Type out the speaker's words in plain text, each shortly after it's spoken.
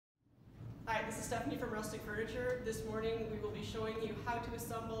Hi, this is Stephanie from Rustic Furniture. This morning we will be showing you how to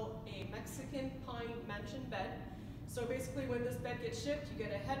assemble a Mexican pine mansion bed. So basically when this bed gets shipped, you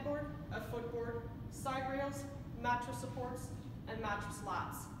get a headboard, a footboard, side rails, mattress supports, and mattress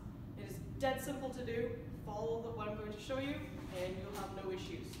lats. It is dead simple to do. Follow what I'm going to show you and you'll have no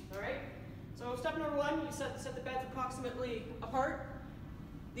issues. Alright? So step number one, you set the beds approximately apart.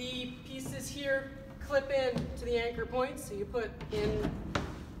 The pieces here clip in to the anchor points, so you put in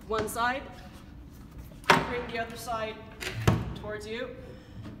one side, bring the other side towards you.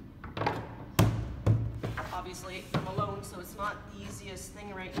 Obviously, I'm alone, so it's not the easiest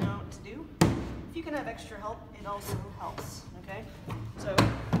thing right now to do. If you can have extra help, it also helps, okay? So,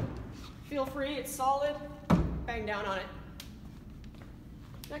 feel free, it's solid, bang down on it.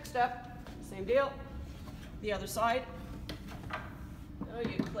 Next step, same deal, the other side. So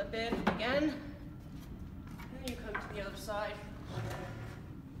you clip in again, and you come to the other side.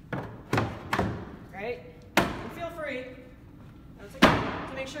 Right? And feel free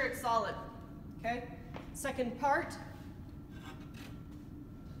to make sure it's solid. Okay? Second part.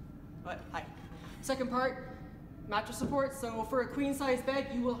 Second part, mattress support. So for a queen size bed,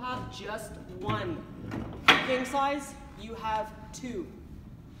 you will have just one. King size, you have two.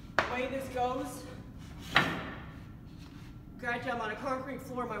 The way this goes, granted I'm on a concrete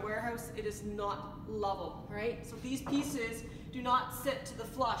floor in my warehouse, it is not level, right? So these pieces do not sit to the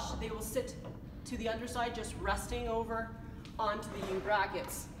flush. They will sit to the underside, just resting over onto the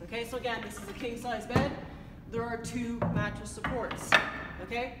U-brackets. Okay, so again, this is a king size bed. There are two mattress supports.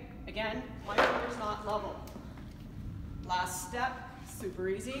 Okay, again, my floor is not level. Last step, super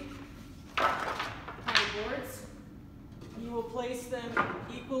easy. Pine boards. You will place them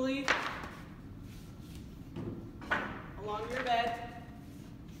equally along your bed.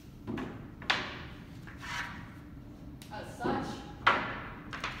 As such,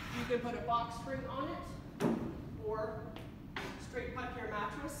 you can put a box spring on it or straight cut your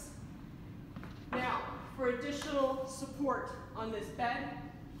mattress. Now, for additional support on this bed,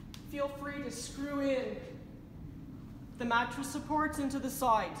 feel free to screw in the mattress supports into the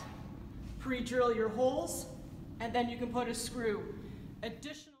side. Pre-drill your holes, and then you can put a screw.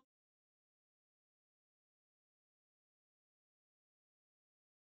 Additional